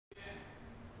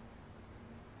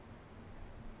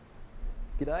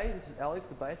G'day, this is Alex,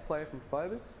 the bass player from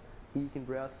Phobos. Here you can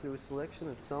browse through a selection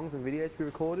of songs and videos we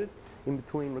recorded in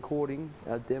between recording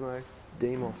our demo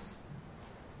Demos.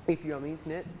 If you're on the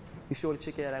internet, be sure to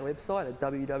check out our website at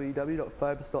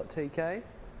www.phobos.tk.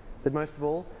 But most of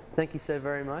all, thank you so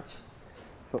very much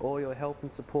for all your help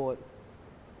and support.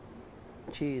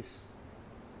 Cheers.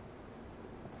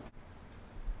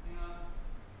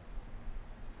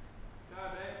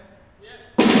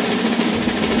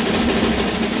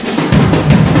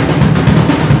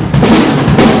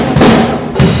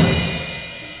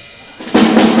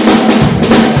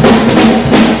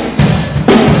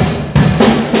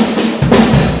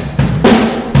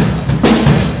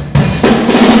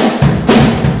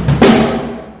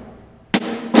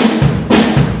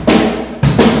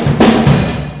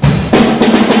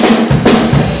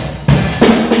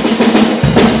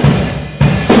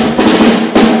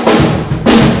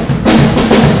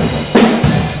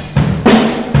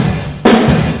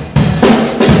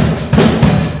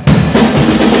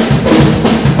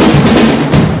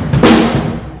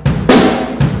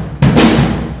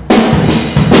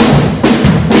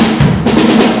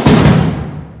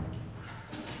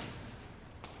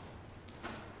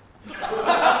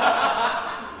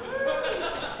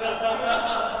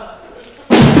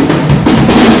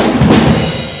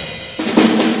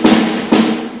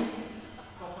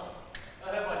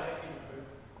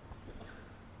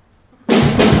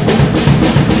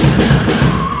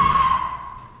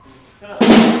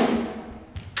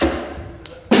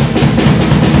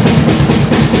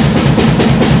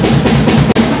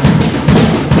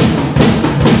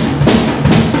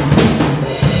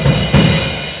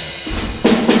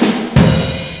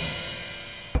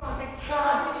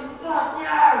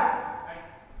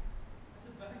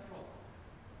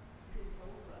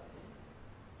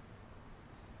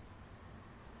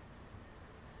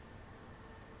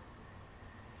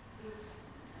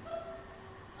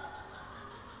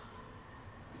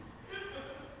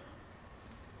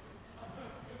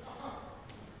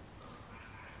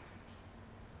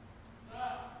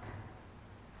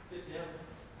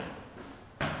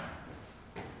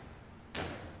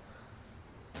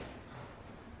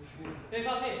 Hey,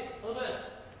 pass here, all the best.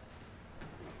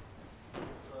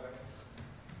 Sorry.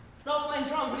 Stop playing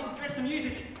drums, I need to dress the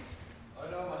music.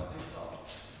 I know my new song.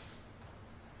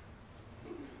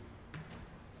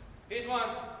 Here's one.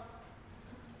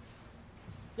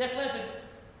 Def Leppard.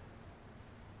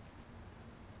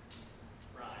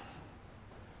 Right.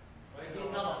 Here's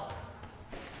another.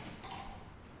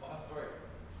 I have three.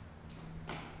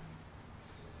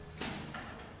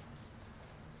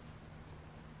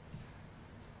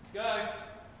 Let's go.